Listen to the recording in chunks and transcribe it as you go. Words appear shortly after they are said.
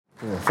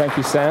Thank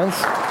you, Sans.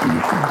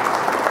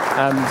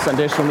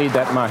 Sandesh will need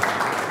that mic.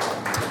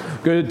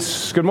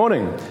 Good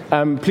morning.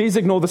 Please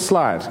ignore the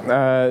slide.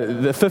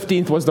 The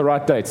 15th was the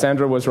right date.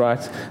 Sandra was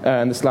right,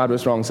 and the slide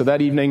was wrong. So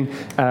that evening,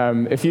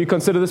 if you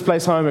consider this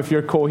place home, if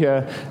you're a core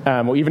here,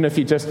 or even if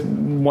you just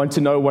want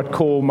to know what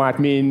core might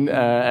mean,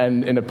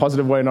 and in a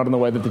positive way, not in the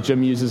way that the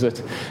gym uses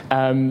it,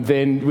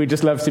 then we'd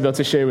just love to be able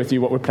to share with you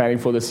what we're planning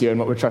for this year and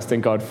what we're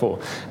trusting God for.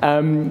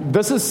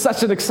 This is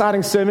such an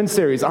exciting sermon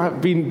series.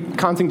 I've been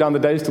counting down the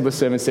days to this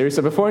sermon series.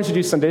 So before I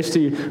introduce Sandesh to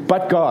you,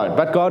 But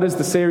God is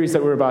the series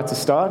that we're about to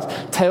start.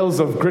 Tales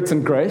of Grit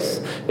and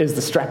Grace is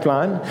the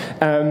strapline.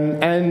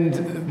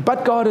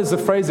 But God is a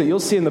phrase that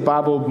you'll see in the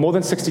Bible more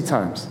than 60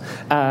 times.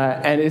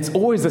 And it's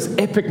always this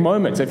epic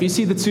moment. So if you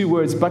see the two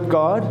words, but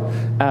God,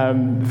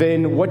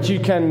 then what you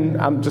can,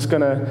 I'm just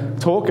going to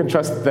talk and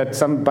trust that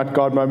some but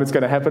God moment's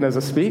going to happen as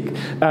I speak.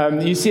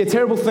 You see a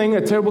terrible thing,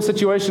 a terrible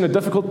situation, a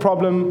difficult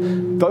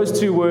problem. Those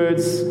two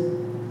words,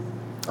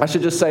 I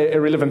should just say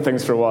irrelevant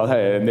things for a while,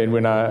 hey? And then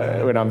when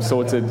I'm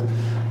sorted,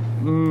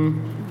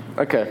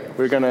 okay,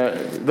 we're going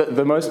to...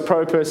 The most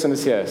pro person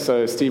is here,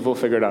 so Steve will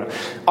figure it out.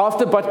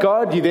 After but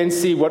God, you then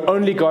see what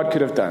only God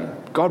could have done.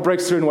 God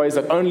breaks through in ways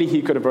that only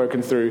He could have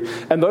broken through.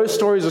 And those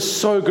stories are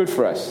so good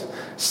for us.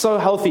 So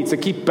healthy to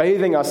keep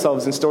bathing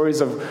ourselves in stories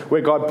of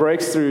where God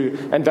breaks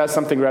through and does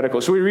something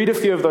radical. So we read a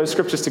few of those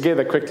scriptures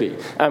together quickly.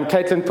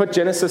 Caitlin, put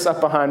Genesis up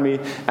behind me.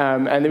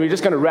 And then we're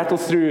just going to rattle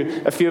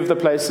through a few of the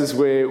places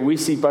where we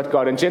see but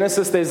God. In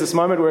Genesis, there's this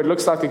moment where it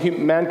looks like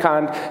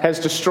mankind has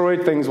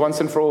destroyed things once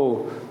and for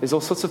all. There's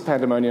all sorts of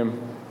pandemonium.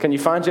 Can you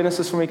find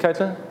Genesis for me,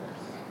 Caitlin?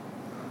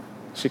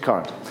 She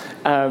can't.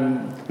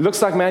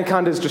 Looks like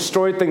mankind has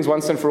destroyed things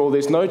once and for all.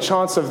 There's no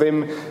chance of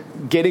them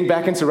getting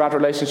back into right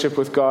relationship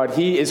with God.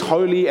 He is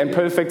holy and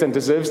perfect and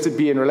deserves to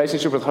be in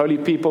relationship with holy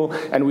people,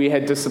 and we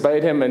had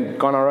disobeyed Him and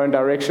gone our own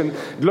direction.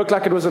 It looked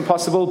like it was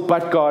impossible,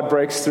 but God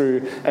breaks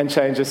through and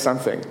changes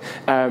something.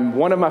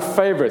 One of my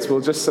favorites,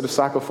 we'll just sort of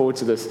cycle forward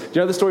to this. Do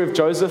you know the story of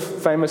Joseph,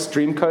 famous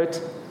dream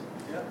coat?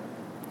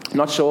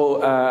 Not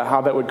sure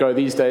how that would go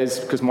these days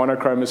because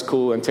monochrome is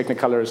cool and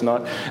Technicolor is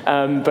not.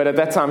 But at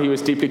that time, he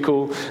was deeply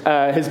cool.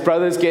 His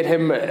brothers get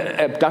him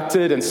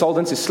abducted and sold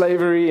into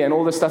slavery and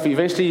all this stuff. He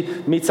eventually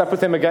meets up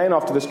with him again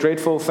after this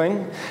dreadful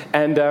thing.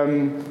 And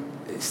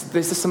there's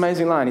this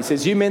amazing line. He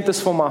says, "You meant this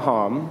for my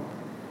harm,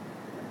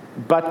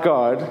 but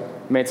God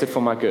meant it for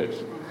my good."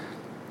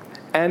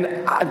 And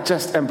I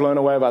just am blown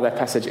away by that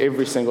passage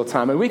every single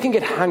time. And we can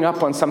get hung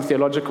up on some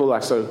theological,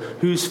 like, so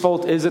whose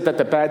fault is it that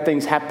the bad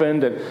things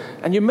happened?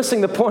 And you're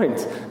missing the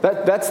point.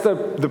 That's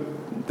the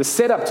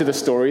setup to the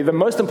story. The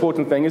most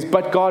important thing is,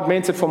 but God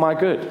meant it for my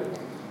good.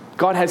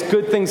 God has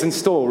good things in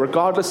store,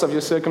 regardless of your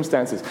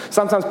circumstances.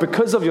 Sometimes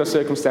because of your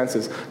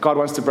circumstances, God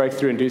wants to break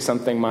through and do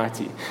something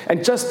mighty.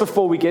 And just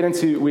before we get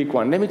into week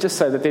one, let me just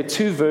say that there are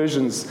two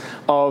versions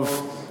of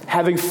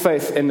having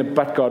faith in the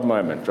but God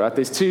moment, right?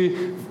 There's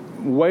two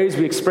ways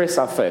we express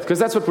our faith, because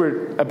that's what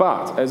we're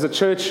about. As a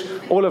church,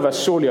 all of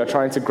us surely are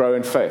trying to grow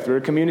in faith. We're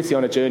a community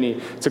on a journey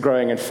to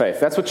growing in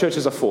faith. That's what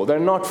churches are for. They're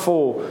not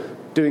for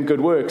doing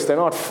good works. They're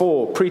not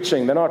for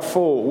preaching. They're not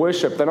for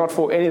worship. They're not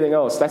for anything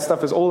else. That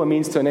stuff is all a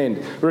means to an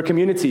end. We're a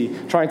community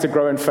trying to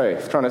grow in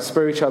faith, trying to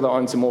spur each other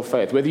on to more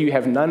faith. Whether you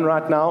have none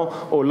right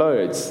now or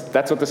loads,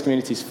 that's what this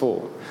community is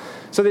for.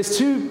 So there's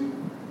two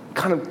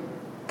kind of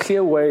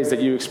clear ways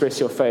that you express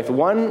your faith.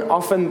 One,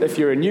 often if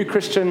you're a new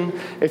Christian,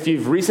 if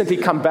you've recently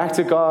come back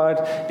to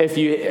God, if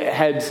you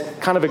had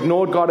kind of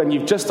ignored God and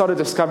you've just started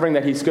discovering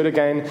that He's good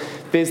again,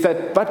 there's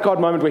that but God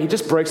moment where He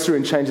just breaks through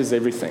and changes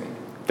everything.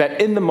 That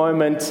in the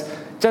moment,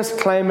 just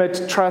claim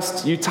it,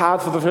 trust, you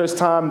tithe for the first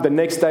time, the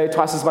next day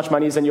twice as much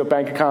money is in your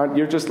bank account,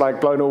 you're just like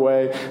blown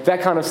away,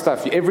 that kind of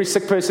stuff. Every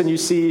sick person you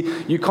see,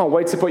 you can't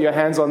wait to put your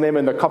hands on them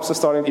and the cops are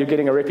starting, you're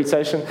getting a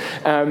reputation,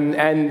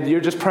 and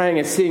you're just praying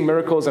and seeing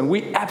miracles, and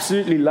we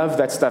absolutely love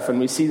that stuff and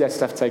we see that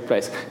stuff take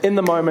place. In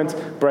the moment,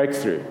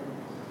 breakthrough.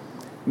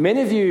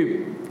 Many of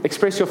you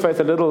express your faith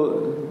a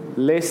little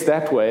less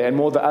that way and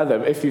more the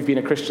other if you've been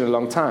a Christian a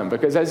long time,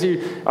 because as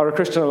you are a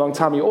Christian a long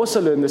time, you also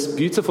learn this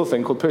beautiful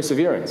thing called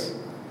perseverance,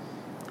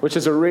 which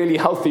is a really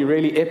healthy,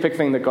 really epic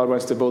thing that God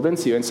wants to build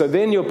into you. And so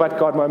then your but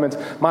God moment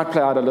might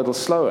play out a little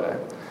slower.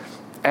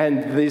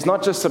 And there's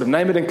not just sort of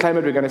name it and claim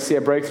it, we're going to see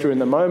a breakthrough in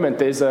the moment.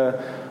 There's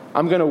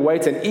I'm going to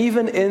wait. And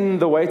even in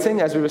the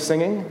waiting, as we were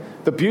singing,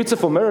 the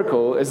beautiful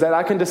miracle is that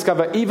I can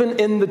discover even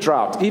in the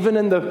drought, even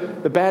in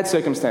the bad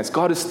circumstance,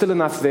 God is still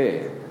enough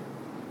there.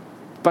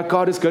 But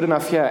God is good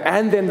enough here.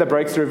 And then the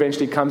breakthrough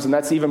eventually comes, and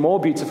that's even more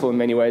beautiful in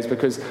many ways,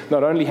 because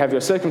not only have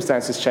your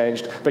circumstances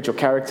changed, but your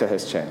character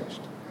has changed.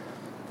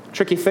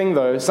 Tricky thing,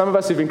 though, some of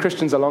us who've been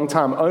Christians a long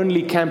time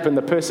only camp in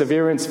the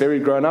perseverance, very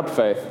grown-up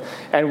faith,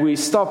 and we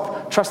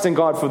stop trusting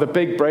God for the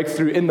big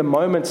breakthrough in the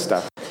moment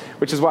stuff.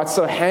 which is why it's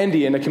so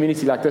handy in a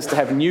community like this to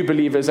have new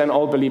believers and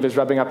old believers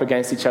rubbing up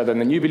against each other. And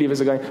the new believers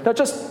are going, no,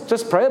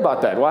 just pray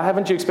about that. Why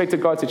haven't you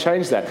expected God to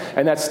change that?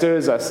 And that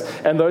stirs us.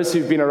 And those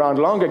who've been around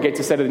longer get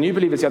to say to the new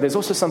believers, yeah, there's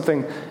also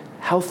something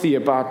healthy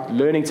about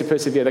learning to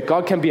persevere, that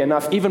God can be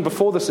enough even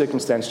before the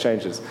circumstance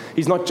changes.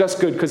 He's not just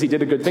good because he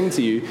did a good thing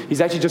to you.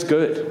 He's actually just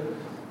good.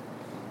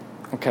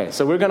 Okay,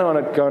 so we're going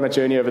to go on a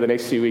journey over the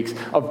next few weeks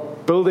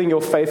of building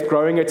your faith,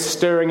 growing it,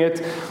 stirring it.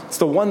 It's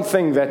the one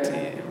thing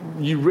that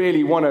you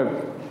really want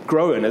to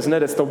grow in, isn't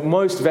it? It's the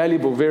most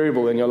valuable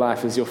variable in your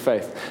life is your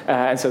faith.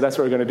 And so that's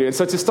what we're going to do. And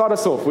so to start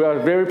us off, we are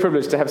very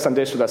privileged to have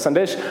Sandesh with us.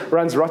 Sandesh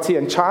runs Roti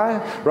and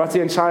Chai.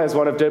 Roti and Chai is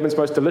one of Durban's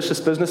most delicious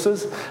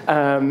businesses.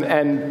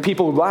 And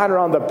people line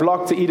around the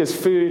block to eat his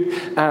food.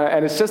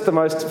 And it's just the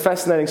most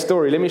fascinating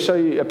story. Let me show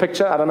you a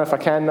picture. I don't know if I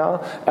can now.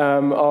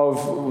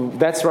 Of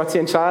that's Roti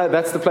and Chai.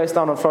 That's the place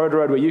down on Florida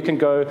Road where you can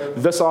go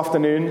this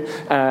afternoon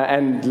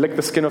and lick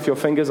the skin off your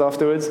fingers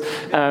afterwards.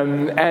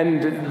 And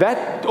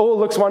that all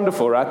looks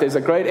wonderful, right? There's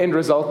a great end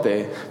result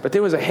there. But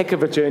there was a heck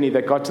of a journey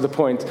that got to the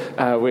point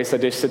where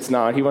Sandesh sits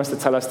now, and he wants to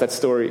tell us that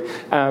story.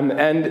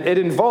 And it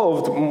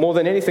involved, more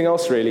than anything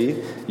else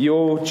really,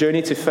 your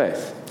journey to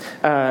faith.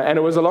 And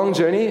it was a long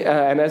journey,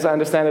 and as I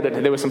understand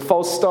it, there were some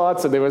false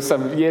starts, and there were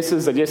some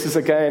yeses and yeses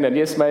again, and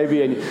yes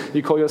maybe, and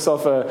you call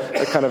yourself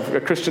a kind of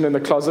a Christian in the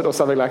closet or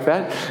something like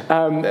that.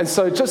 And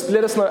so just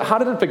let us know, how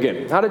did it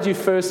begin? How did you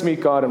first meet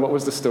God, and what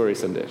was the story,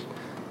 Sandesh?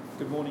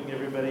 Good morning,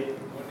 everybody.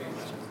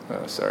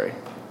 Oh, sorry.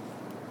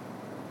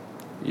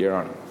 You're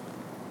on.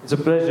 It's a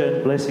pleasure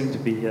and blessing to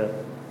be here,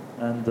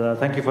 and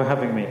thank you for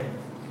having me.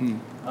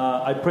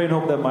 I pray and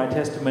hope that my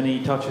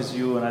testimony touches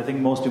you, and I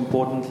think most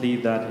importantly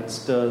that it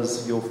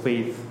stirs your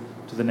faith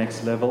to the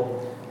next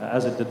level,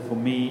 as it did for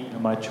me,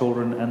 and my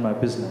children, and my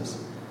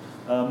business.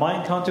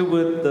 My encounter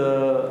with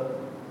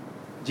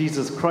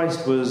Jesus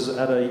Christ was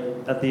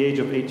at the age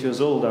of 8 years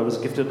old. I was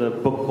gifted a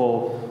book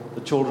called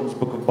The Children's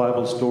Book of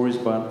Bible Stories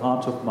by an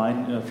aunt of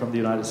mine from the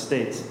United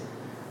States.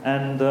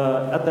 And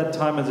at that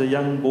time, as a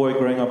young boy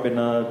growing up in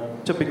a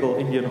typical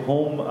Indian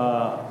home,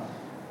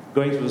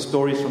 going through the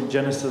stories from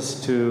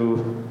Genesis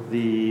to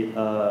the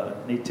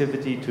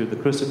nativity to the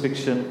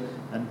crucifixion,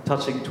 and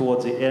touching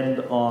towards the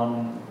end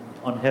on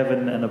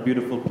heaven and a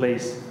beautiful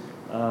place,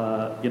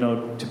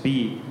 to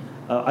be.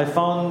 I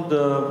found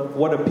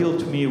what appealed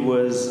to me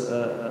was,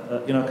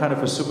 kind of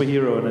a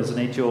superhero. And as an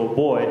 8-year-old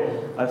boy,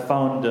 I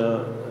found,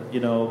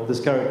 this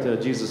character,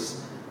 Jesus.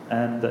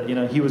 And,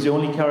 he was the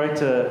only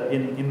character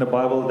in the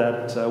Bible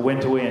that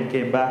went away and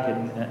came back.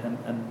 And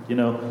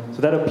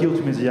so that appealed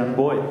to me as a young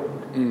boy.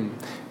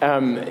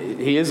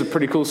 He is a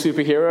pretty cool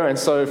superhero. And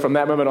so from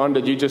that moment on,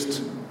 did you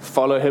just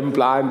follow him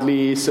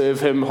blindly, serve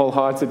him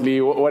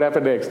wholeheartedly? What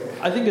happened next?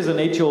 I think as an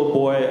 8-year-old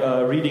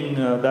boy, reading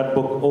that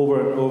book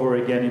over and over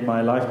again in my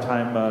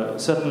lifetime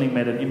certainly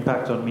made an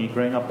impact on me.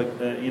 Growing up,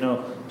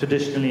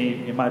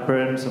 traditionally, my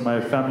parents and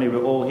my family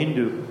were all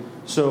Hindu.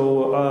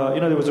 So,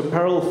 there was a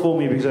parallel for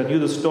me because I knew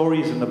the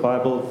stories in the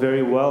Bible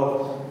very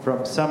well,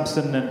 from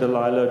Samson and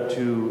Delilah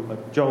to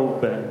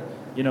Job and,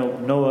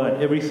 Noah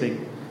and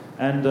everything.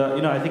 And,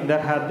 I think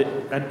that had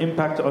an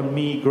impact on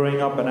me growing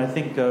up, and I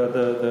think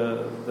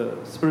the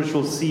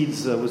spiritual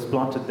seeds was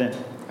planted then.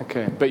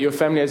 Okay, but your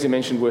family, as you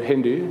mentioned, were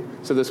Hindu,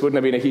 so this wouldn't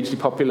have been a hugely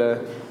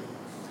popular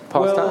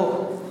pastime?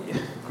 Well,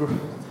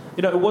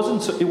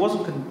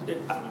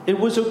 it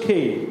was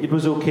okay. It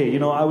was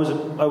okay. I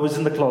was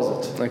in the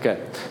closet.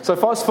 Okay. So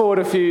fast forward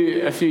a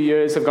few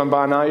years have gone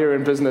by. Now you're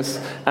in business,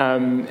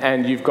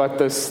 and you've got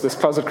this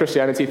closet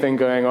Christianity thing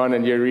going on,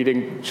 and you're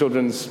reading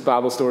children's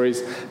Bible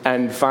stories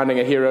and finding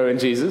a hero in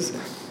Jesus.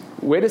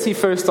 Where does he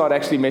first start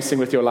actually messing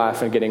with your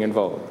life and getting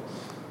involved?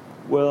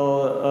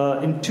 Well,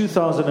 in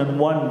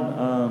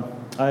 2001,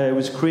 I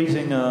was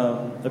creating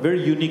a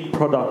very unique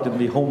product in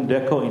the home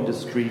decor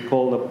industry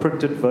called a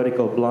printed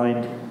vertical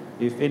blind.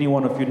 If any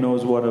one of you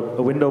knows what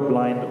a window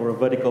blind or a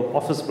vertical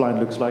office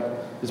blind looks like,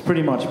 it's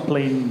pretty much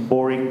plain,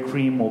 boring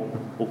cream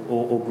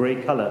or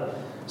gray color.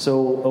 So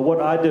what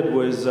I did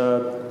was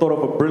thought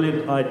of a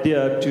brilliant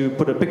idea to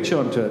put a picture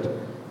onto it.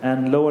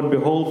 And lo and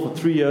behold, for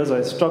 3 years,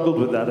 I struggled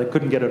with that. I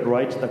couldn't get it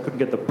right. I couldn't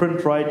get the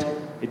print right.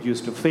 It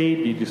used to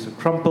fade. It used to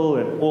crumple,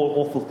 and all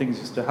awful things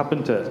used to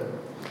happen to it.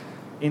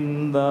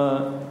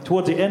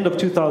 Towards the end of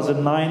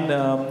 2009,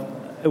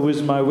 it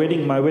was my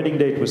wedding. My wedding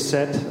date was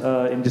set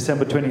in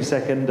December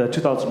 22nd,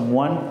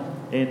 2001.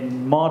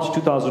 In March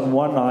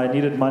 2001, I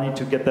needed money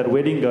to get that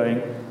wedding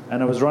going,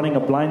 and I was running a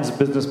blinds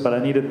business, but I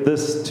needed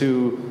this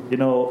to,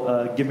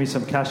 give me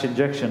some cash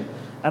injection.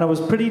 And I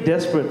was pretty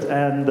desperate,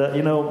 and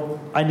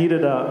I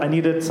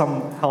needed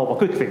some help, a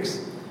quick fix.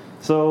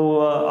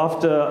 So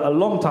after a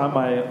long time,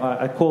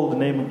 I called the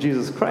name of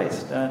Jesus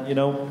Christ, and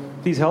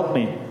please help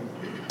me,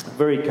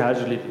 very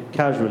casually.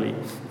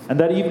 And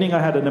that evening, I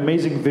had an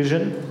amazing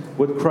vision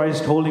with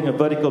Christ holding a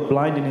vertical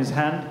blind in his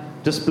hand,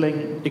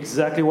 displaying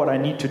exactly what I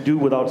need to do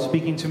without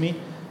speaking to me.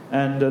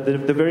 And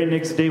the very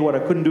next day, what I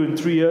couldn't do in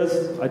 3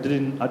 years, I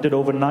did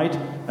overnight.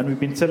 And we've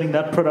been selling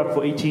that product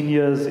for 18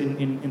 years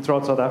in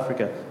throughout South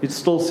Africa. It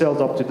still sells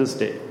up to this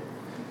day.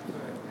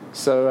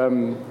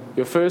 So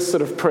your first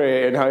sort of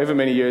prayer in however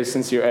many years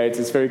since you're 8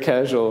 is very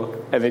casual,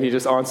 and then he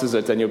just answers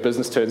it, and your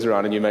business turns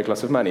around and you make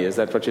lots of money. Is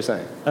that what you're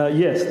saying?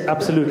 Yes,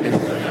 absolutely.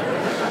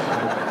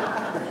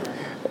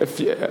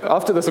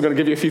 After this, I'm going to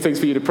give you a few things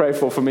for you to pray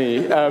for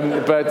me.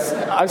 But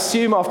I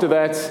assume after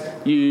that,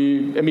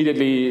 you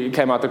immediately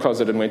came out the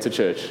closet and went to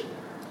church.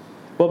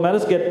 Well,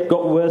 matters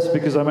got worse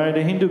because I married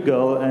a Hindu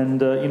girl, and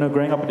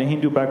growing up in a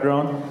Hindu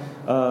background,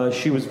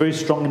 she was very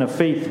strong in her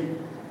faith.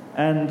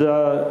 And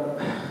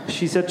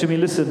she said to me,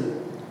 listen,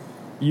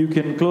 you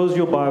can close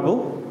your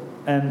Bible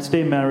and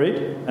stay married,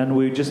 and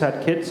we just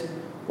had kids,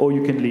 or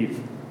you can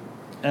leave.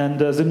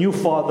 And as a new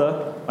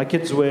father, my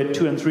kids were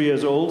 2 and 3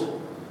 years old.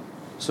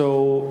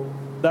 So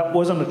that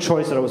wasn't a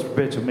choice that I was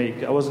prepared to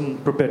make. I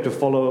wasn't prepared to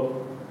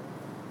follow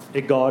a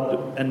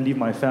God and leave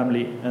my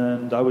family.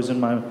 And I was in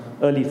my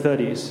early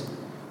 30s.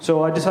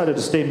 So I decided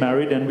to stay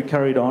married, and we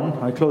carried on.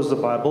 I closed the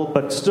Bible,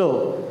 but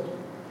still,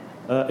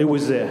 it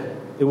was there.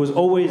 It was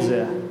always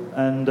there.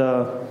 And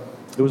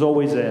it was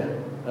always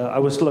there. I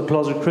was still a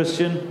closet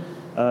Christian,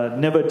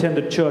 never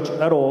attended church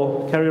at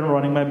all, carried on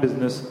running my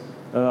business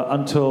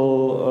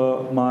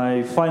until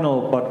my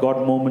final but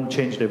God moment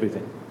changed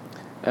everything.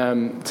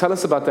 Tell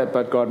us about that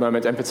but God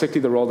moment, and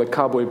particularly the role that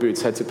cowboy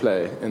boots had to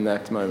play in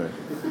that moment.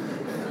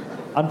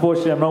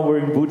 Unfortunately, I'm not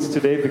wearing boots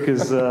today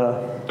because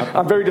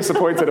I'm very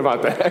disappointed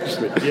about that,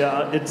 actually.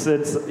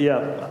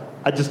 Yeah,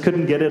 I just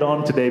couldn't get it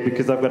on today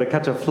because I've got to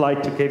catch a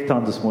flight to Cape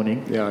Town this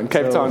morning. Yeah, in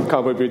Cape Town,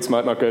 cowboy boots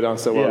might not go down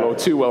so well, or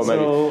too well, maybe.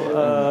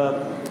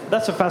 So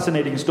that's a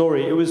fascinating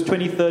story. It was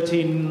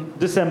 2013,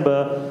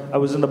 December. I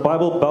was in the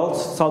Bible Belt,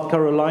 South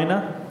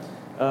Carolina,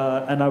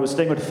 and I was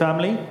staying with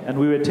family, and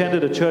we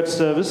attended a church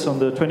service on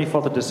the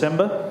 24th of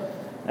December.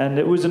 And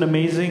it was an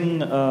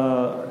amazing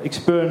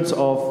experience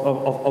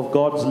of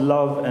God's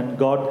love and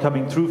God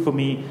coming through for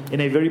me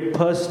in a very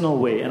personal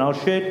way. And I'll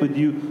share it with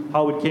you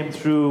how it came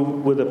through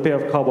with a pair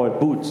of cowboy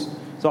boots.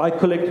 So I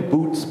collect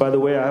boots, by the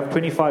way. I have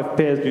 25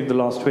 pairs during the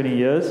last 20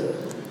 years.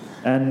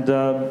 And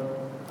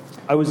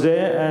I was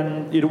there,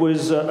 and it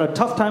was a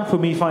tough time for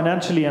me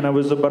financially. And I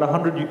was about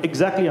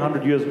exactly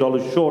 $100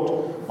 US short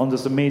on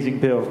this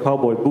amazing pair of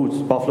cowboy boots,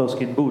 buffalo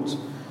skin boots.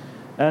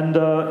 And,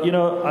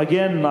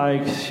 again,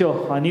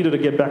 I needed to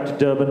get back to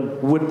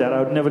Durban with that.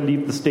 I would never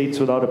leave the States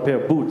without a pair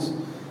of boots.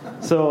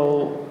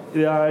 So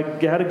I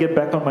had to get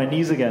back on my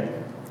knees again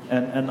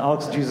and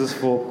ask Jesus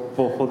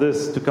for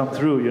this to come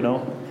through,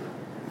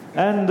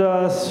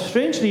 And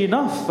strangely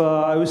enough,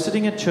 I was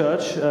sitting at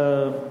church.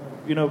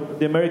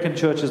 The American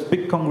church is a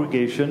big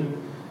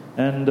congregation,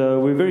 and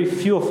we're very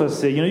few of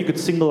us there. You could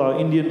single our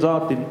Indians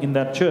out in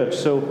that church.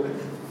 So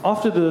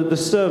after the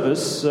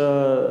service,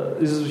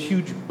 this is a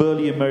huge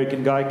burly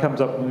American guy comes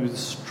up with a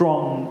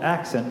strong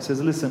accent and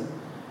says, listen,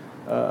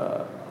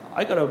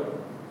 I got a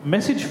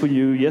message for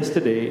you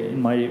yesterday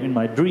in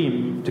my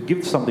dream to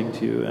give something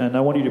to you, and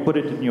I want you to put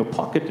it in your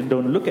pocket and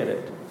don't look at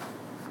it.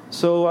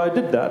 So I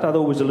did that. I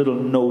thought it was a little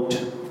note.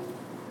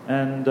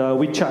 And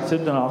we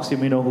chatted and asked him,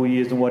 who he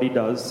is and what he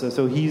does.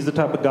 So he's the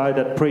type of guy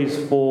that prays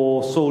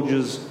for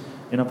soldiers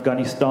in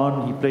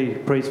Afghanistan. He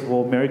prays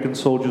for American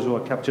soldiers who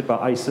are captured by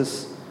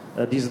ISIS.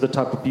 These are the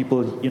type of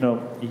people,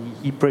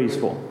 he prays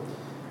for.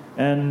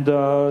 And,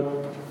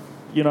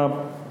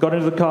 got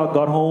into the car,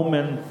 got home,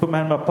 and put my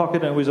hand in my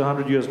pocket, and it was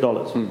 $100 US.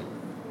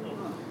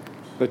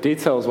 The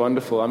detail's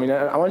wonderful. I mean,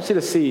 I want you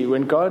to see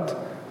when God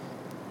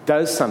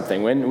does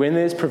something, when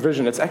there's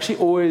provision, it's actually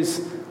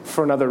always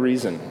for another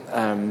reason.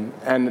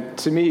 And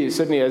to me,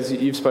 certainly as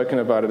you've spoken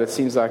about it, it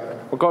seems like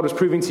what God was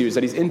proving to you is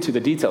that he's into the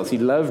details. He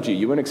loved you.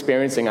 You weren't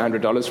experiencing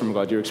 $100 from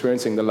God. You're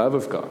experiencing the love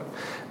of God.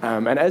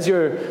 And as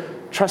you're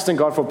trusting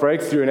God for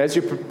breakthrough, and as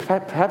you're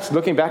perhaps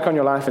looking back on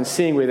your life and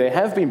seeing where there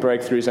have been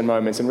breakthroughs and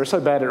moments, and we're so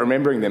bad at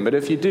remembering them, but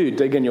if you do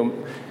dig in your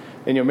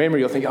memory,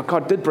 you'll think,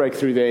 God did break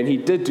through there, and he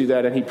did do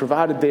that, and he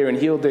provided there and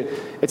healed there.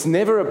 It's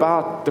never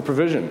about the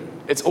provision.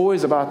 It's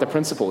always about the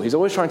principle. He's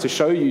always trying to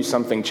show you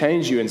something,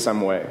 change you in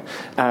some way.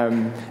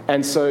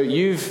 And so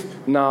you've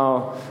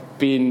now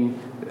been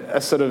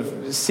a sort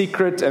of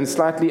secret and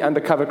slightly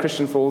undercover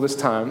Christian for all this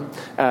time.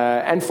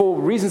 And for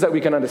reasons that we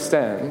can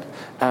understand,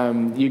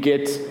 you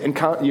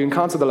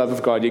encounter the love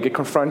of God, you get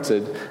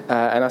confronted,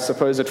 and I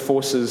suppose it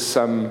forces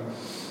some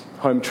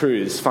home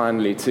truths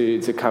finally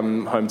to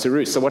come home to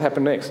roost. So what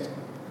happened next?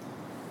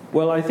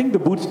 Well, I think the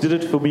boots did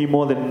it for me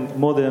more than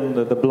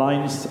the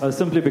blinds,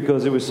 simply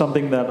because it was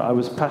something that I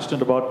was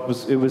passionate about.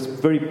 It was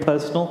very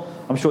personal.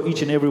 I'm sure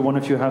each and every one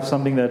of you have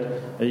something that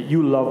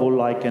you love or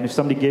like, and if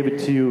somebody gave it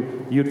to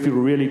you, you'd feel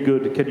really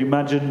good. Can you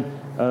imagine,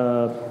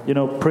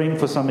 praying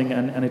for something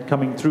and it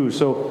coming through?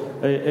 So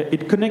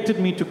it connected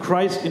me to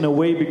Christ in a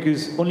way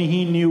because only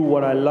he knew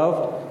what I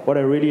loved, what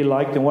I really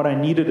liked, and what I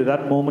needed at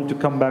that moment to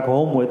come back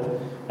home with.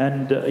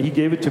 And he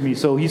gave it to me.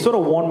 So he sort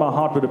of won my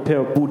heart with a pair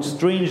of boots.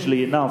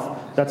 Strangely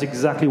enough, that's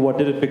exactly what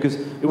did it, because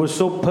it was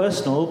so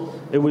personal,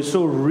 it was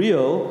so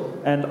real,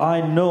 and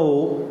I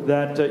know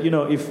that,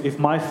 if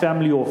my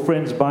family or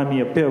friends buy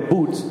me a pair of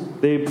boots,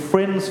 they're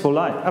friends for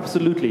life,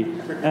 absolutely.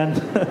 And,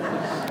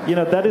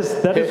 that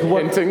is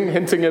what...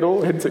 Hinting at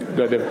all? Hinting?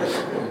 No, never.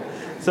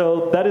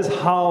 So that is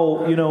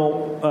how,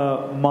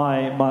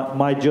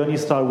 my journey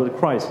started with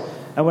Christ.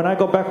 And when I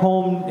got back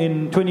home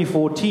in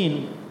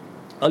 2014,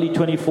 early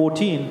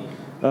 2014,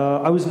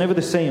 I was never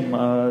the same.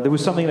 There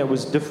was something that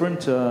was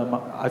different.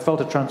 I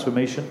felt a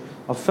transformation.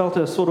 I felt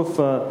a sort of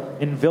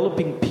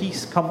enveloping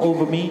peace come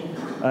over me.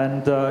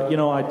 And,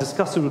 I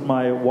discussed it with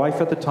my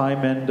wife at the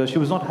time, and she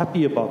was not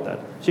happy about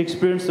that. She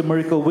experienced the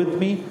miracle with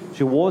me.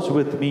 She was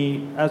with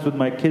me, as with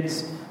my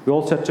kids. We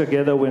all sat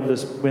together when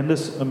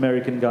this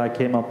American guy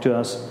came up to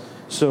us.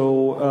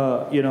 So,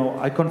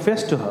 I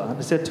confessed to her, and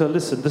I said to her,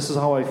 listen, this is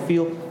how I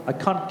feel. I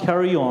can't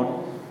carry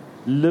on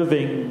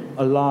living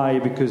a lie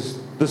because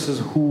this is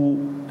who,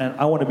 and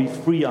I want to be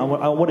free. I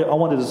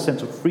wanted a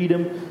sense of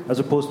freedom as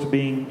opposed to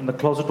being in the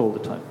closet all the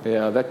time.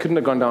 Yeah, that couldn't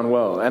have gone down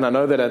well. And I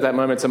know that at that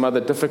moment some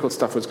other difficult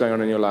stuff was going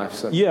on in your life.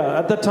 So. Yeah,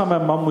 at that time my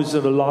mum was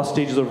at the last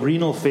stages of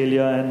renal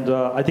failure, and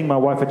I think my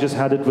wife had just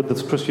had it with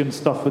this Christian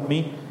stuff with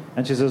me.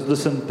 And she says,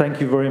 listen,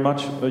 thank you very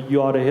much.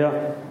 You're out of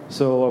here.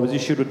 So I was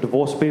issued with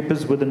divorce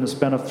papers within the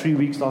span of 3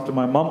 weeks after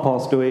my mum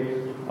passed away.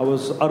 I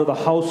was out of the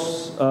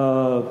house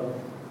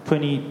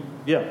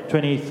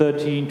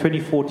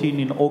 2014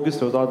 in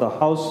August. I was out of the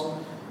house.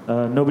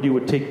 Nobody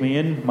would take me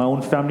in. My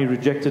own family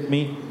rejected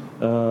me,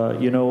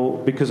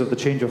 because of the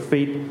change of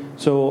faith.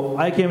 So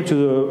I came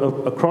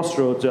to a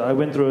crossroads. I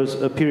went through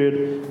a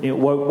period,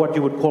 what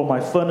you would call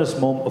my furnace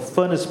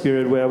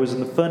period, where I was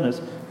in the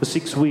furnace for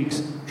 6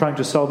 weeks, trying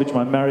to salvage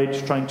my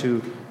marriage, trying to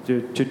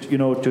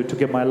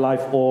get my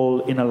life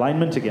all in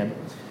alignment again.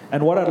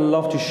 And what I'd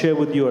love to share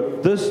with you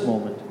at this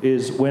moment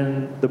is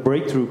when the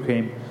breakthrough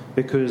came,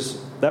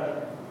 because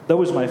that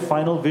was my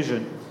final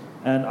vision.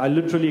 And I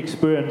literally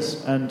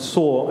experienced and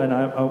saw, and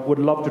I would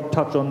love to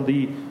touch on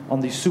the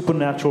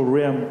supernatural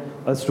realm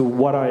as to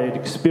what I had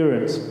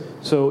experienced.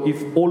 So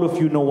if all of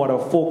you know what a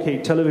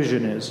 4K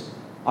television is,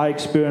 I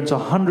experienced a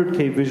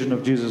 100K vision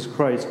of Jesus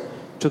Christ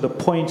to the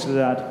point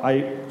that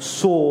I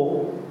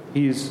saw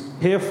his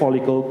hair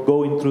follicle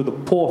going through the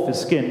pore of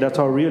his skin. That's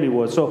how it really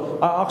was. So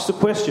I asked the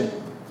question.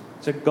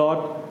 I said,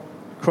 God,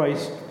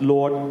 Christ,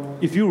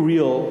 Lord, if you're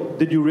real,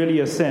 did you really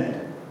ascend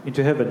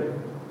into heaven?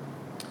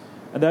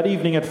 And that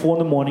evening at 4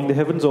 a.m, the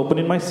heavens opened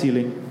in my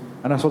ceiling,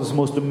 and I saw this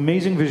most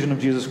amazing vision of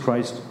Jesus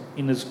Christ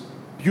in his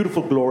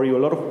beautiful glory, a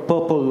lot of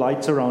purple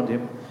lights around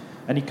him.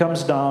 And he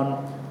comes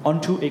down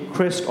onto a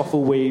crest of a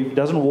wave. He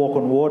doesn't walk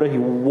on water, he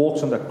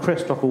walks on the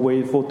crest of a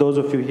wave. For those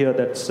of you here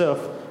that surf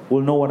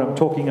will know what I'm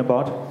talking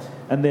about.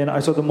 And then I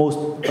saw the most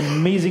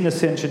amazing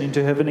ascension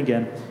into heaven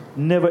again.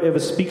 Never ever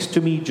speaks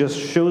to me, just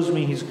shows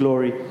me his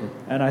glory.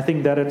 And I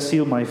think that had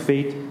sealed my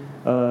fate.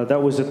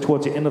 That was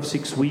towards the end of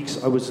 6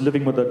 weeks. I was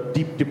living with a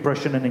deep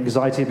depression and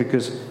anxiety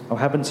because I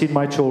haven't seen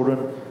my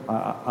children.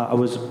 I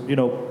was,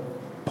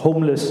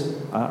 homeless.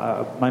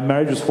 My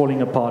marriage was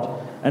falling apart.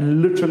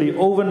 And literally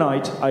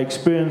overnight, I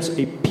experienced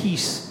a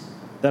peace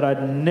that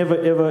I'd never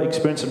ever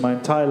experienced in my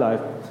entire life.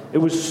 It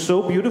was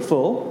so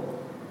beautiful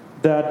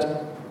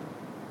that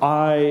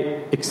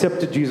I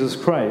accepted Jesus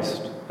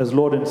Christ as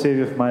Lord and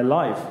Savior of my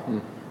life.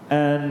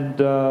 And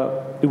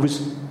it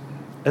was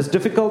as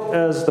difficult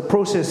as the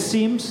process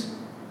seems.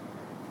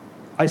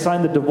 I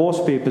signed the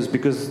divorce papers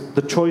because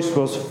the choice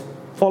was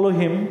follow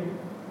him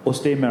or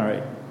stay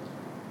married.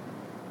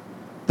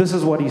 This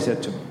is what he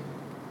said to me.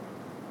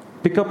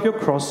 Pick up your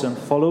cross and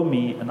follow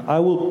me, and I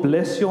will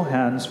bless your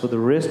hands for the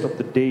rest of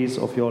the days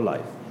of your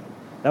life.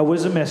 That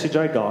was the message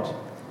I got.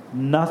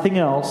 Nothing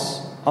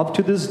else. Up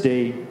to this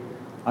day,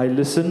 I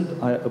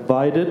listened, I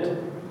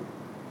abided,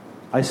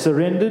 I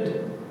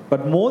surrendered,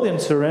 but more than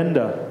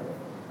surrender,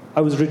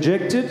 I was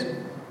rejected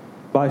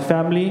by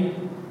family,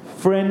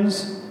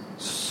 friends,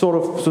 sort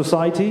of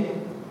society,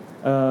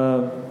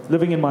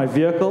 living in my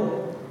vehicle.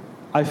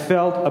 I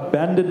felt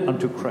abandoned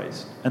unto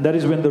Christ. And that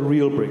is when the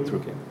real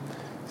breakthrough came.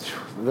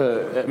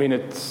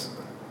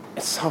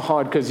 It's so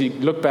hard because you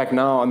look back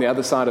now on the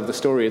other side of the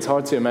story. It's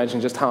hard to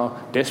imagine just how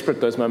desperate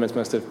those moments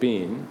must have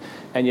been.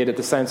 And yet at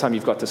the same time,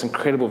 you've got this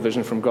incredible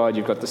vision from God.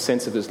 You've got the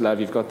sense of his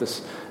love. You've got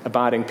this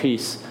abiding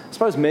peace. I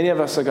suppose many of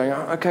us are going,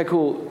 oh, okay,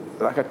 cool.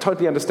 Like, I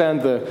totally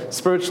understand the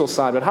spiritual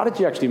side, but how did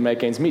you actually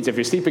make ends meet? If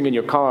you're sleeping in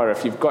your car,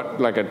 if you've got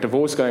like a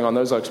divorce going on,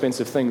 those are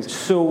expensive things.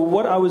 So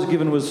what I was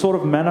given was sort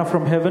of manna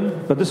from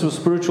heaven, but this was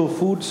spiritual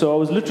food. So I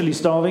was literally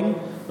starving.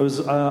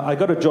 I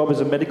got a job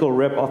as a medical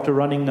rep after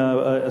running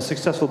a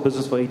successful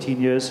business for 18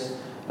 years.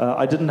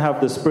 I didn't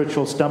have the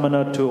spiritual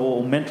stamina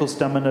or mental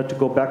stamina to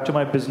go back to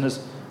my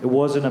business. It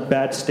was in a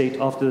bad state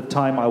after the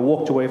time. I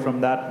walked away from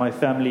that, my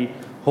family,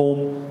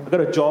 home. I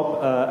got a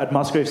job at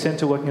Musgrave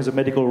Center working as a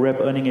medical rep,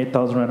 earning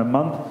 8,000 Rand a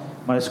month.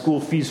 My school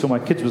fees for my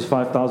kids was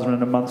 5,000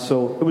 Rand a month,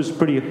 so it was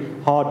pretty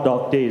hard,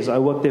 dark days. I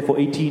worked there for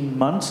 18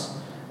 months,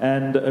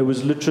 and it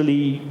was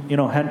literally,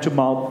 hand to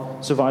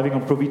mouth, surviving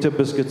on Provita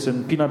biscuits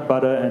and peanut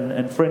butter,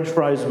 and French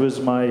fries was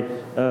my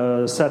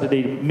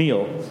Saturday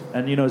meal.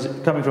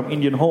 And, coming from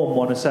Indian home,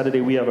 on a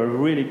Saturday we have a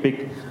really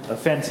big,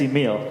 fancy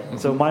meal. Mm-hmm.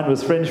 So mine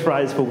was French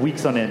fries for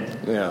weeks on end.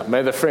 Yeah,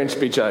 may the French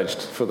be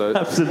judged for those.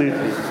 Absolutely.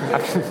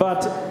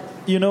 But,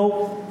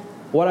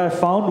 what I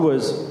found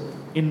was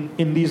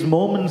in these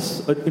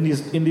moments, in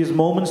these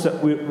moments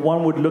that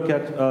one would look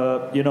at,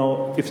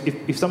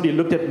 if somebody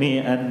looked at me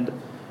and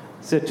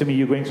said to me,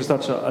 "You're going through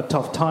such a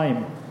tough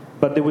time,"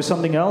 but there was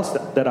something else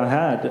that I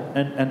had,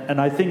 and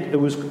I think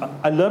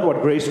I learned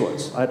what grace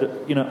was. I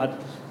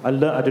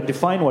had to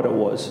define what it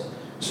was.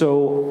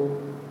 So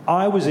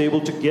I was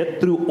able to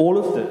get through all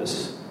of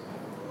this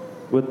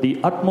with the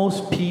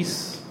utmost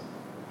peace,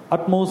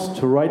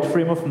 utmost right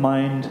frame of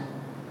mind.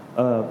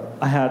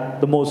 I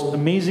had the most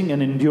amazing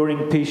and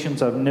enduring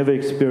patience I've never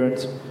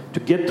experienced to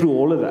get through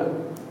all of that.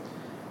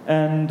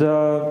 And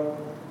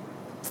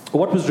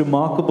what was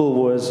remarkable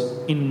was,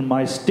 in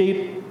my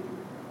state,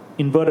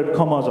 inverted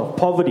commas, of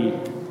poverty,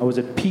 I was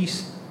at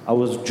peace, I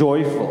was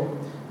joyful.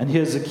 And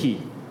here's the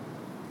key.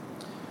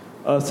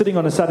 Sitting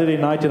on a Saturday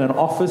night in an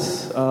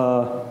office,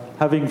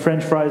 having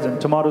French fries and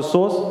tomato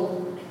sauce,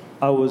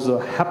 I was the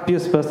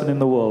happiest person in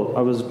the world.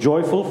 I was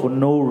joyful for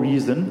no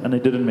reason, and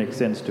it didn't make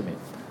sense to me.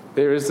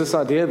 There is this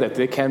idea that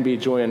there can be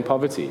joy in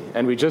poverty,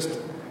 and we just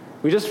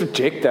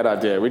reject that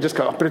idea. We just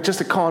go, but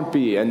it can't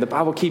be, and the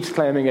Bible keeps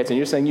claiming it, and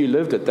you're saying you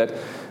lived it,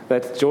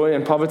 that joy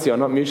and poverty are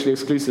not mutually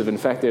exclusive. In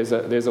fact, there's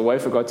a way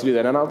for God to do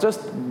that. And I'll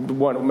just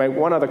make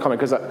one other comment,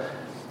 because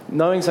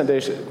knowing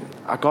Sandesh,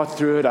 I got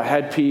through it, I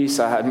had peace,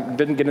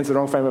 didn't get into the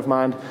wrong frame of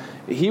mind.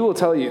 He will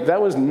tell you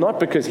that was not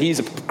because he's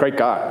a great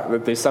guy,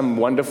 that there's some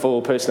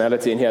wonderful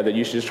personality in here that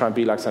you should just try and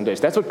be like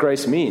Sandesh. That's what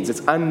grace means.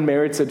 It's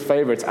unmerited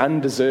favor. It's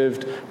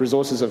undeserved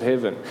resources of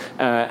heaven.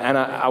 And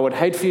I would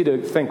hate for you to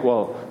think,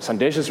 well,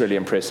 Sandesh is really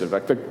impressive.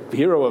 Like, the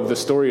hero of the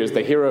story is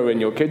the hero in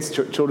your kids'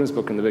 children's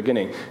book in the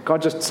beginning.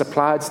 God just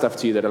supplied stuff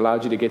to you that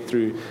allowed you to get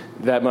through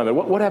that moment.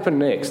 What happened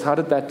next? How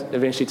did that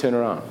eventually turn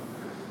around?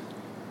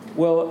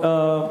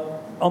 Well,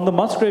 on the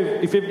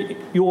Musgrave, if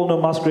you all know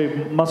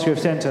Musgrave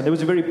Centre, there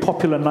was a very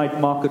popular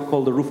night market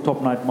called the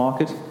Rooftop Night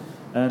Market.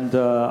 And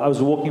I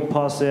was walking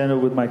past there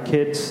with my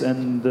kids,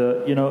 and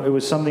it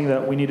was something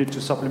that we needed to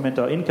supplement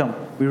our income.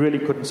 We really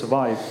couldn't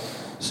survive.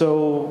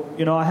 So,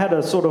 I had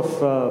a sort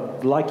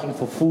of liking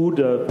for food,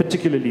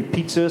 particularly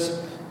pizzas.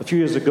 A few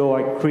years ago,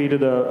 I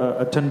created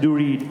a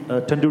tandoori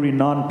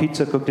naan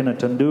pizza cooked in a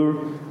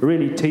tandoor,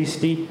 really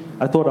tasty.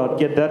 I thought I'd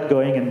get that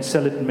going and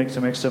sell it and make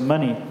some extra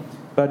money.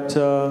 But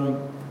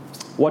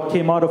what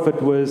came out of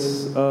it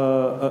was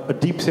a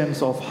deep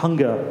sense of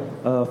hunger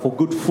for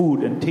good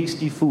food and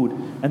tasty food.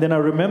 And then I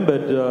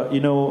remembered,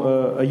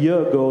 a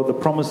year ago, the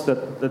promise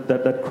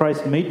that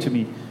Christ made to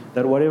me,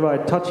 that whatever I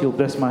touch, He'll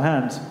bless my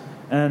hands.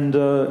 And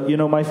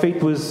my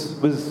faith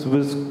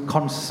was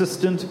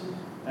consistent.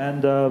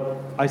 And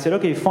I said,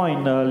 okay,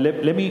 fine.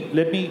 Let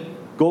me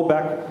go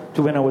back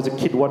to when I was a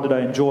kid. What did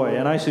I enjoy?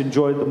 And I used to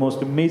enjoy the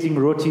most amazing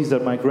rotis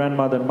that my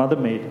grandmother and mother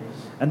made.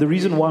 And the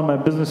reason why my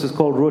business is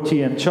called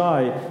Roti and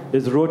Chai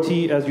is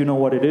roti, as you know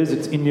what it is,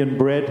 it's Indian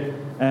bread.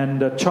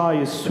 And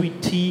chai is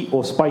sweet tea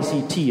or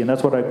spicy tea. And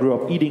that's what I grew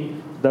up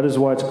eating. That is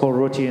why it's called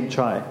Roti and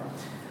Chai.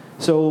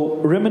 So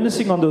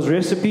reminiscing on those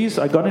recipes,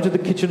 I got into the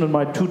kitchen with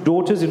my two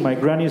daughters in my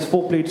granny's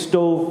 4-plate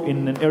stove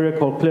in an area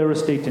called Clare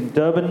Estate in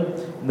Durban,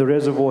 in the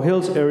Reservoir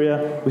Hills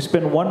area. We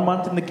spent 1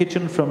 month in the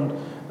kitchen from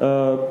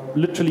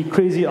literally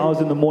crazy hours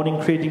in the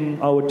morning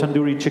creating our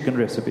tandoori chicken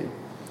recipe.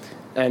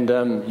 And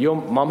your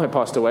mom had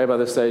passed away by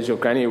this stage, your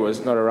granny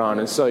was not around,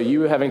 and so you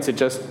were having to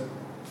just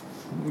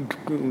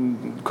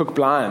cook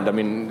blind,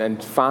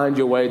 and find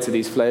your way to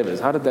these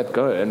flavors. How did that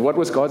go? And what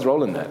was God's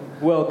role in that?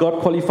 Well,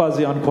 God qualifies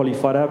the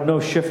unqualified. I have no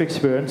chef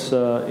experience.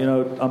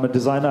 I'm a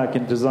designer. I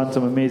can design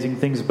some amazing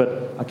things,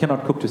 but I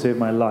cannot cook to save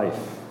my life.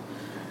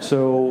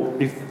 So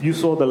if you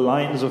saw the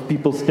lines of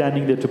people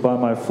standing there to buy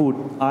my food,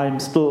 I'm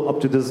still,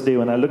 up to this day,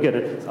 when I look at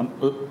it,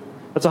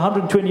 that's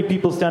 120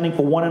 people standing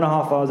for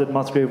 1.5 hours at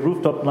Musgrave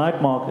Rooftop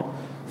Night Market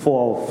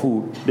for our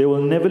food. They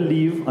will never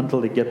leave until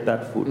they get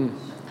that food.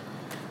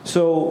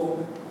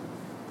 So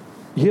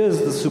here's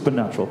the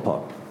supernatural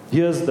part.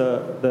 Here's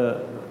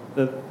the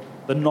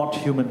not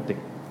human thing.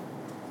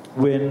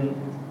 When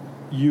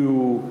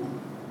you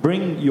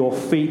bring your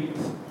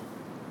faith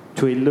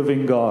to a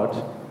living God,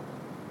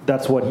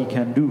 that's what He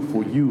can do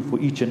for you, for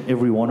each and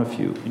every one of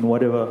you, in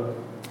whatever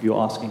you're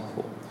asking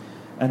for.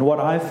 And what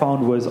I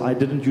found was I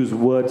didn't use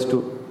words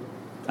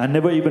I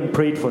never even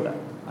prayed for that.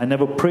 I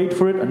never prayed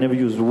for it. I never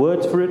used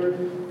words for it.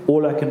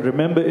 All I can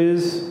remember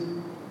is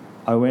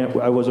I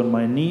was on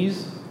my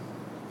knees.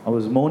 I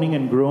was moaning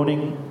and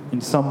groaning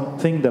in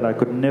something that I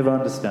could never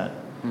understand.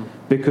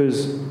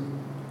 Because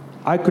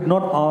I could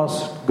not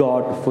ask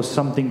God for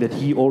something that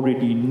He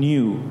already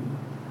knew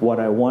what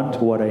I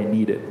want, what I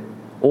needed.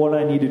 All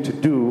I needed to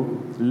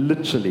do,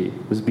 literally,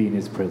 was be in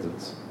His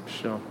presence.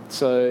 Sure.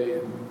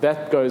 So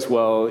that goes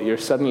well. You're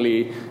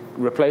suddenly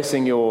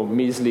replacing your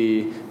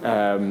measly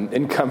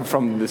income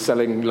from the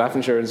selling life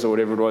insurance or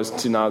whatever it was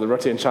to now the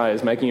Roti and Chai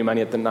is making you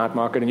money at the night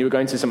market, and you were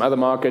going to some other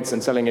markets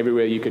and selling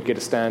everywhere you could get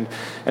a stand.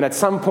 And at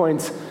some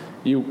point,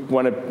 you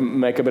want to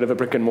make a bit of a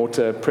brick and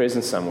mortar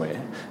presence somewhere.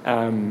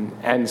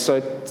 And so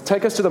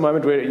take us to the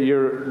moment where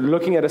you're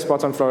looking at a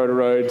spot on Florida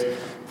Road,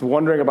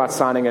 wondering about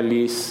signing a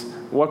lease.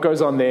 What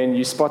goes on then?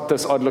 You spot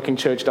this odd-looking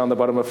church down the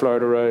bottom of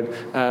Florida Road.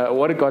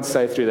 What did God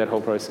say through that whole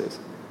process?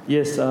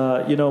 Yes,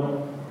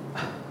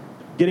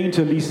 getting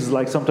into a lease is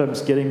like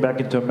sometimes getting back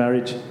into a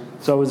marriage.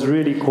 So I was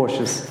really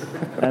cautious.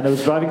 And I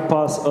was driving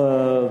past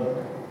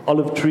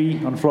Olive Tree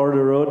on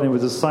Florida Road, and there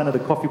was a sign at the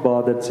coffee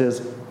bar that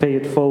says, pay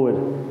it forward.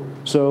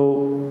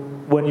 So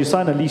when you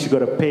sign a lease, you got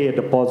to pay a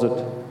deposit.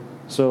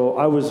 So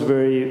I was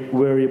very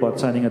wary about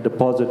signing a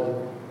deposit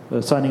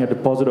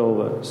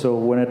over. So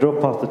when I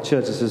drove past the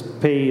church, it says,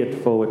 pay it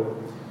forward.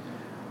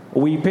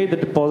 We paid the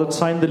deposit,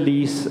 signed the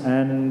lease,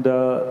 and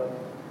the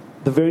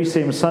very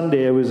same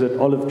Sunday, I was at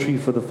Olive Tree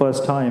for the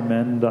first time,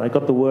 and I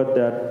got the word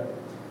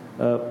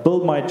that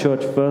build my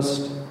church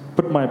first,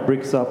 put my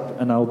bricks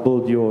up, and I'll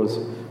build yours.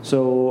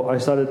 So I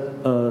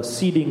started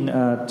seeding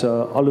at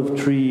Olive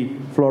Tree,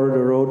 Florida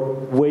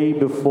Road, way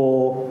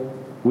before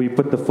we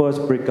put the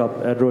first brick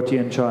up at Roti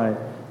and Chai.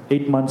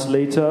 8 months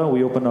later,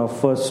 we opened our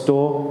first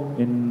store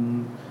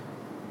in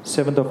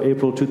 7th of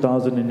April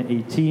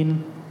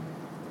 2018.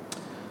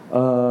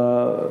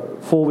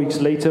 4 weeks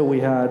later,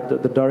 we had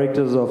the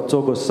directors of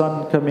Tsogo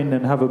Sun come in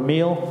and have a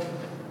meal.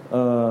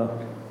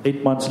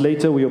 8 months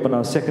later, we opened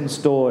our second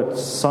store at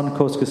Sun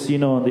Coast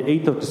Casino on the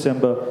 8th of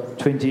December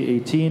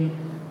 2018.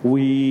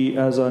 We,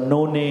 as a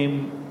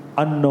no-name,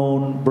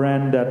 unknown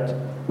brand that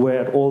were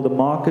at all the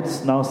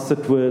markets, now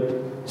sit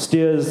with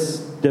Steers,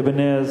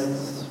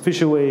 Debonair's,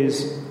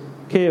 Fisherways,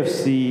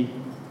 KFC,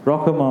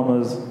 Rocker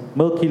Mamas,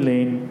 Milky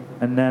Lane,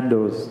 and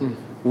Nando's.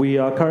 We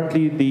are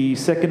currently the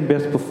second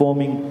best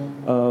performing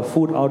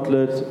food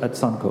outlet at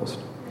Suncoast.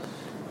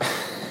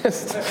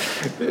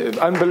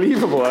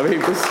 Unbelievable. I mean,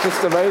 this is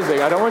just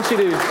amazing. I don't want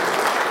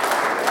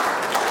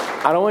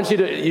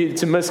you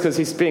to miss, because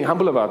he's being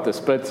humble about this,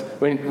 but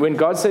when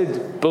God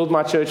said, build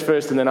my church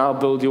first and then I'll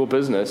build your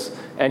business,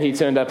 and he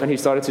turned up and he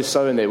started to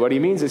sow in there, what he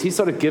means is he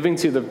started giving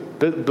to the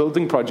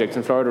building project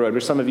in Florida Road,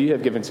 which some of you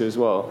have given to as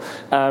well,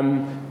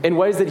 in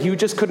ways that you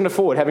just couldn't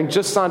afford, having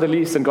just signed a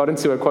lease and got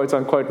into a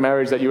quote-unquote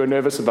marriage that you were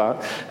nervous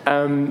about.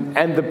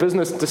 And the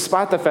business,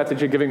 despite the fact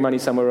that you're giving money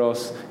somewhere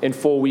else, in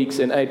 4 weeks,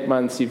 in 8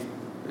 months,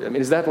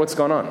 is that what's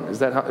gone on? Is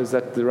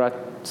that the right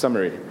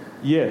summary?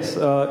 Yes.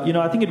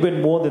 I think it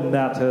went more than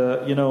that.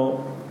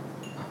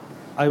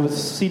 I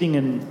was sitting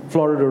in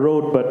Florida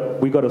Road, but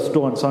we got a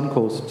store on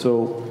Suncoast.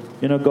 So,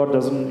 God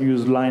doesn't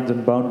use lines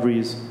and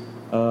boundaries.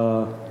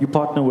 You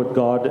partner with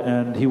God,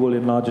 and He will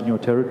enlarge in your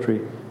territory.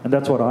 And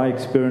that's what I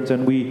experienced.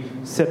 And we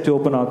set to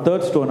open our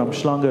third store in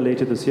Umhlanga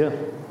later this year.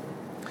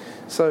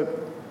 So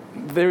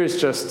there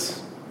is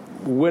just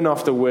win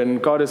after win.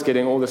 God is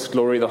getting all this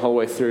glory the whole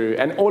way through.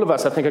 And all of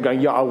us, I think, are going,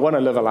 yeah, I want to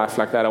live a life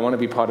like that. I want to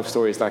be part of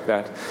stories like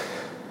that.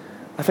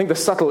 I think the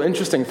subtle,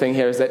 interesting thing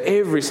here is that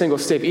every single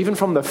step, even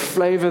from the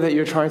flavor that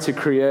you're trying to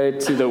create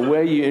to the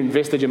way you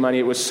invested your money,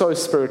 it was so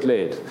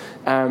Spirit-led.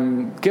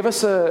 Give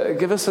us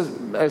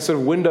a sort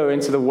of window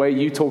into the way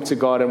you talk to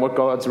God and what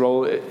God's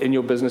role in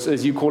your business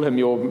is. You call Him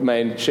your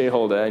main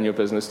shareholder in your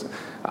business.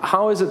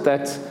 How is it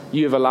that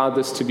you have allowed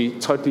this to be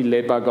totally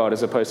led by God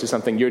as opposed to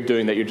something you're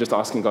doing that you're just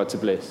asking God to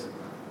bless?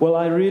 Well,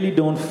 I really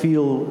don't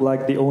feel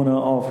like the owner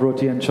of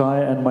Roti and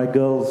Chai, and my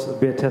girls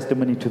bear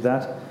testimony to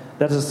that.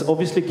 That has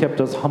obviously kept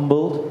us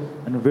humbled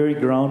and very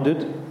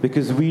grounded,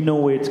 because we know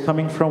where it's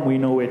coming from, we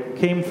know where it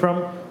came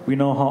from, we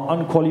know how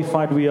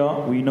unqualified we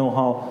are, we know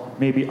how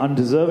maybe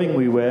undeserving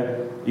we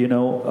were.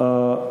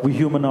 We're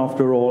human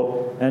after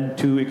all, and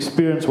to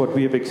experience what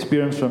we have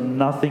experienced from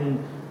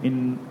nothing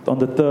on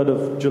the 3rd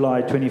of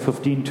July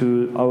 2015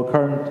 to our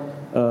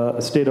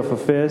current state of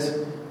affairs,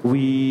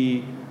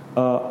 we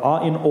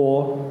are in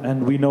awe,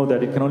 and we know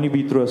that it can only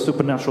be through a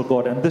supernatural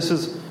God. And this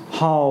is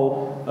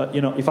how,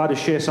 if I had to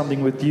share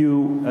something with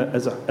you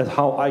as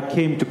how I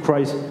came to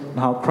Christ and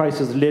how Christ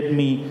has led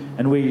me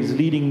and where He's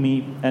leading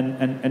me,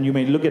 and you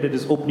may look at it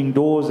as opening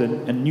doors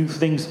and new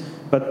things,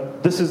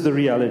 but this is the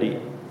reality.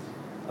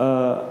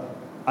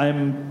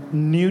 I'm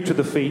new to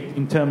the faith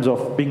in terms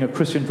of being a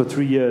Christian for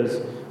 3 years,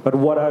 but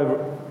what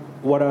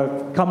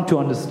I've come to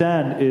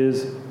understand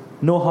is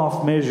no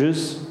half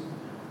measures.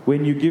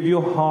 When you give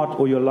your heart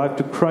or your life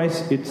to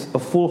Christ, it's a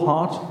full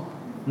heart,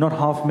 not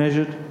half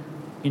measured,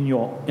 in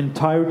your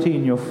entirety,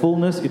 in your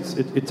fullness.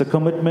 It's a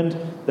commitment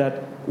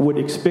that would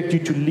expect you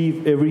to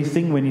leave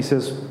everything. When He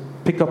says,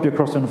 pick up your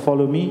cross and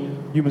follow me,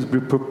 you must be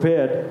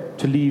prepared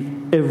to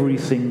leave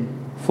everything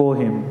for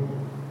Him.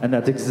 And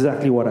that's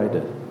exactly what I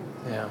did.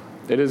 Yeah,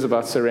 it is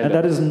about surrender. And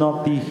that is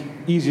not the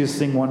easiest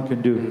thing one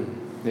can do.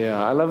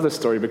 Yeah, I love this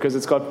story because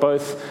it's got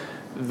both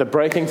the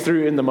breaking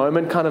through in the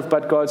moment kind of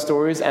but God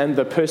stories, and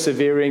the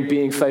persevering,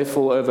 being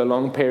faithful over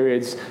long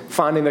periods,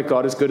 finding that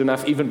God is good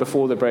enough even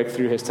before the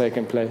breakthrough has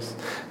taken place.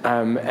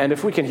 And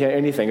if we can hear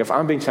anything, if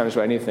I'm being challenged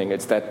by anything,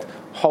 it's that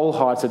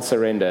wholehearted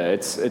surrender.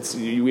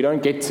 We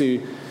don't get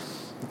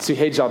to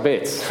hedge our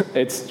bets.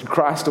 It's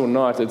Christ or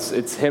not.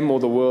 It's Him or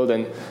the world.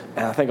 And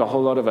I think a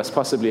whole lot of us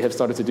possibly have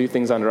started to do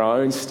things under our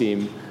own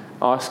steam,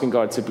 asking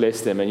God to bless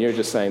them. And you're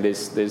just saying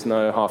there's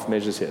no half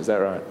measures here. Is that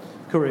right?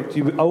 Correct.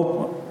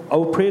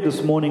 Our prayer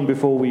this morning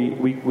before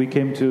we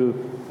came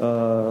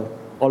to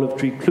Olive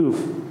Tree Kloof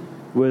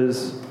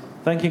was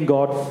thanking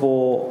God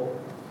for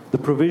the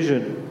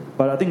provision,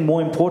 but I think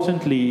more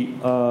importantly,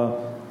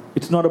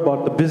 it's not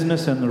about the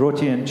business and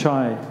roti and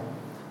chai.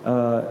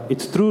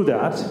 It's through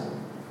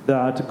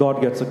that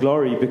God gets the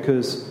glory,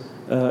 because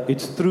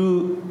it's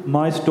through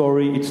my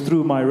story, it's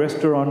through my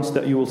restaurants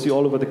that you will see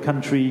all over the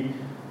country,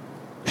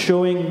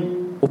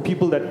 showing, or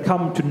people that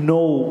come to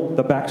know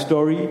the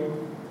backstory,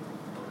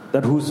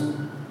 that who's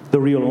the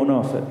real owner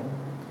of it.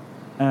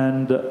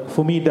 And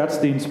for me, that's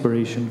the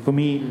inspiration. For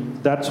me,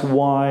 that's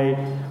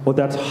why, or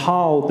that's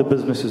how the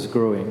business is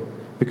growing.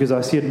 Because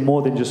I see it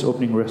more than just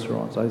opening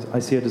restaurants. I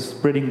see it as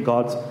spreading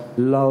God's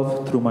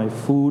love through my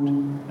food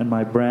and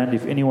my brand.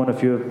 If any one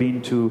of you have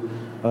been to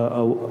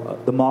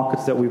the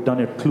markets that we've done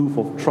at Kloof,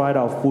 or tried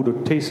our food or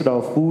tasted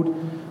our food,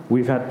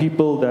 we've had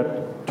people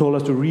that told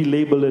us to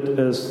relabel it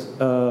as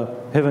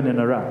heaven in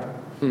a wrap.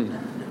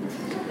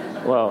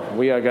 Well,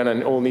 we are going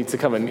to all need to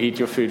come and eat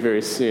your food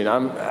very soon.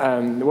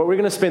 What we're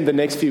going to spend the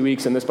next few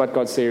weeks in this But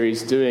God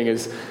series doing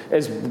is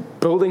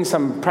building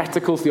some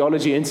practical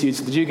theology into you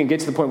so that you can get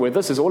to the point where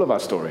this is all of our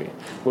story,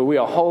 where we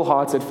are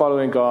wholehearted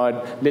following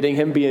God, letting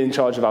Him be in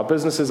charge of our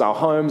businesses, our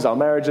homes, our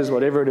marriages,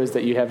 whatever it is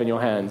that you have in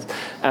your hands.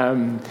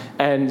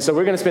 And so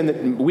we're going to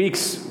spend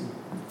weeks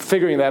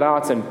figuring that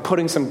out and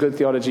putting some good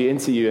theology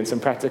into you and some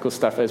practical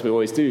stuff, as we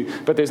always do.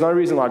 But there's no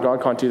reason why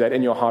God can't do that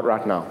in your heart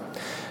right now.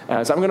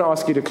 So I'm going to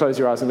ask you to close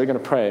your eyes and we're going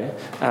to pray.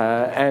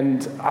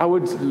 And I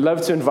would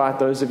love to invite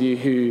those of you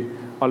who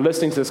are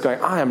listening to this going,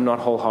 I am not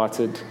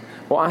wholehearted,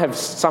 or I have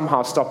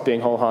somehow stopped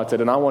being wholehearted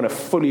and I want to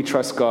fully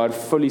trust God,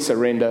 fully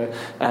surrender,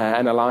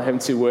 and allow Him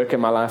to work in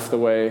my life the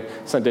way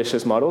Sandesh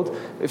has modeled.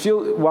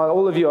 While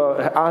all of you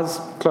are eyes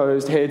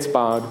closed, heads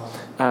bowed,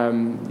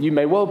 you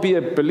may well be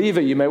a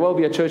believer, you may well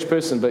be a church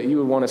person, but you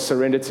would want to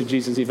surrender to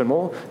Jesus even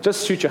more,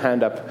 just shoot your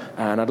hand up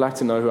and I'd like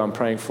to know who I'm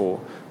praying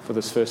for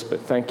this first bit.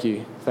 Thank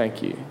you,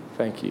 thank you,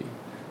 thank you,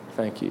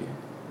 thank you.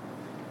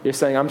 You're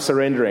saying, I'm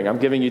surrendering, I'm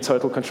giving you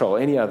total control.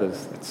 Any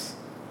others?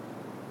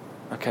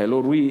 Okay,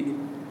 Lord, we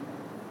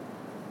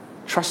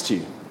trust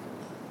you.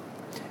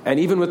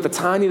 And even with the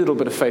tiny little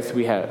bit of faith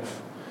we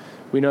have,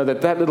 we know that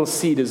that little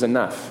seed is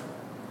enough.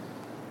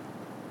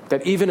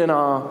 That even in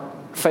our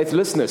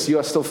faithlessness, you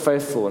are still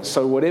faithful. And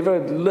so whatever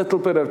little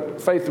bit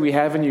of faith we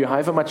have in you,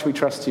 however much we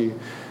trust you,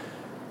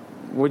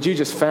 would you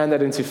just fan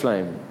that into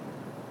flame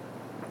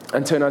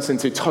and turn us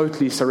into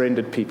totally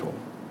surrendered people?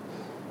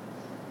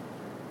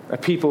 A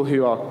people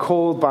who are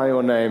called by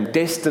your name,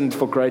 destined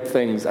for great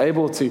things,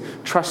 able to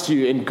trust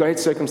you in great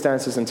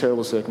circumstances and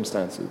terrible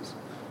circumstances.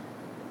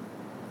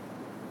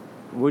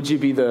 Would you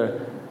be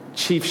the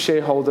chief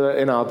shareholder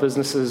in our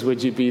businesses?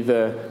 Would you be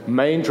the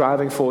main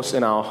driving force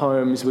in our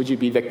homes? Would you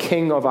be the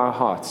king of our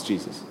hearts,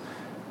 Jesus?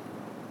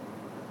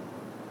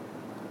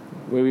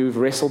 Where we've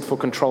wrestled for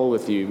control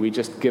with you, we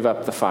just give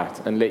up the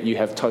fight and let you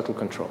have total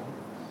control.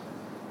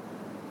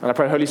 And I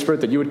pray, Holy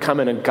Spirit, that you would come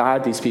in and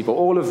guide these people,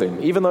 all of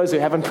them, even those who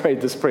haven't prayed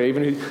this prayer,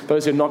 even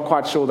those who are not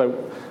quite sure they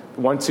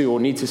want to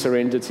or need to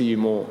surrender to you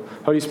more.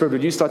 Holy Spirit,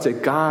 would you start to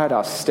guide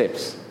our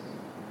steps?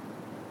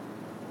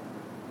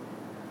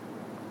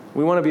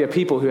 We want to be a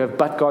people who have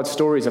but God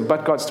stories, and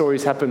but God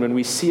stories happen when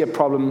we see a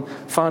problem,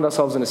 find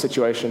ourselves in a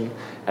situation,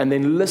 and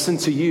then listen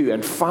to you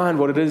and find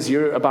what it is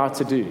you're about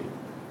to do.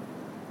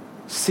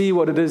 See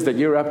what it is that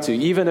you're up to.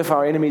 Even if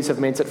our enemies have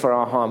meant it for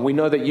our harm, we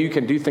know that you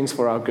can do things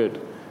for our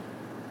good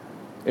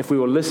if we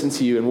will listen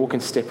to you and walk in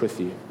step with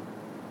you.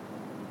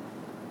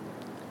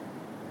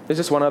 There's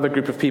just one other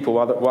group of people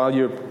while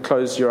you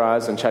close your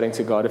eyes and chatting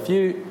to God.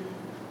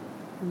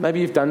 Maybe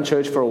you've done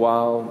church for a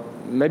while,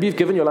 maybe you've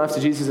given your life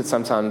to Jesus at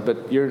some time,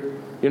 but you're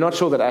not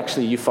sure that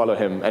actually you follow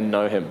Him and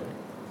know Him.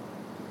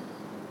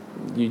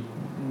 You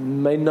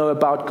may know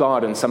about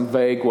God in some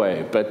vague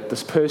way, but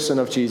this person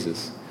of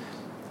Jesus,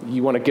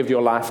 you want to give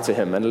your life to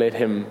Him and let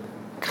Him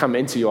come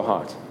into your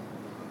heart.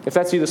 If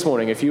that's you this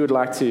morning, if you would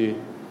like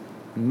to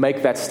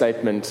make that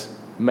statement,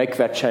 make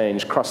that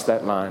change, cross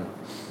that line, do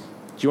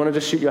you want to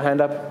just shoot your hand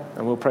up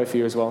and we'll pray for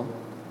you as well?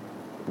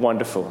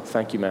 Wonderful.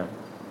 Thank you, ma'am.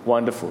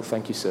 Wonderful.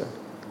 Thank you, sir.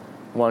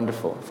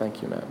 Wonderful.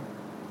 Thank you, ma'am.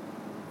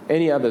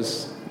 Any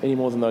others? Any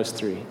more than those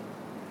three?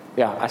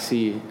 Yeah, I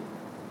see you.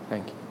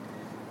 Thank you.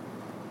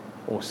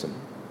 Awesome.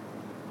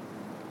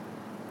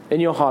 In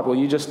your heart, will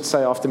you just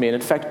say after me, and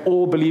in fact,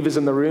 all believers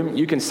in the room,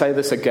 you can say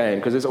this again,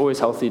 because it's always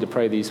healthy to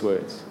pray these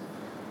words.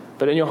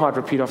 But in your heart,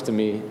 repeat after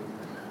me.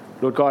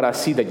 Lord God, I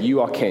see that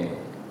you are king,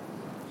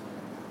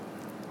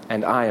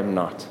 and I am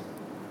not.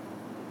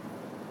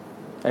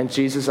 And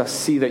Jesus, I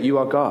see that you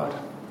are God,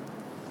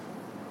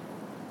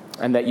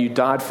 and that you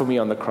died for me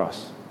on the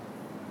cross.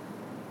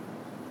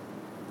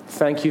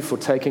 Thank you for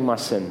taking my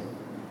sin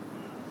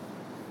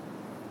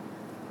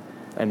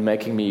and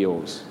making me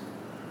yours.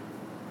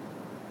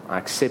 I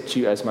accept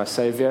you as my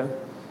Savior.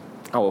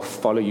 I will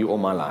follow you all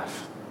my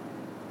life.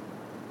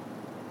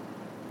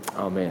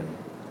 Amen.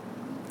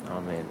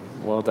 Amen.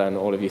 Well done,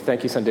 all of you.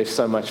 Thank you, Sandesh,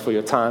 so much for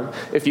your time.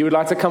 If you would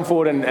like to come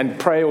forward and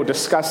pray or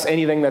discuss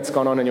anything that's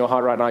gone on in your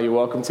heart right now, you're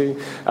welcome to.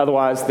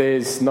 Otherwise,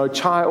 there's no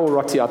chai or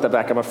roti out the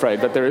back, I'm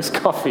afraid, but there is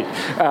coffee.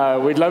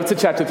 We'd love to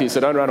chat with you, so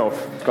don't run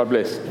off. God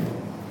bless.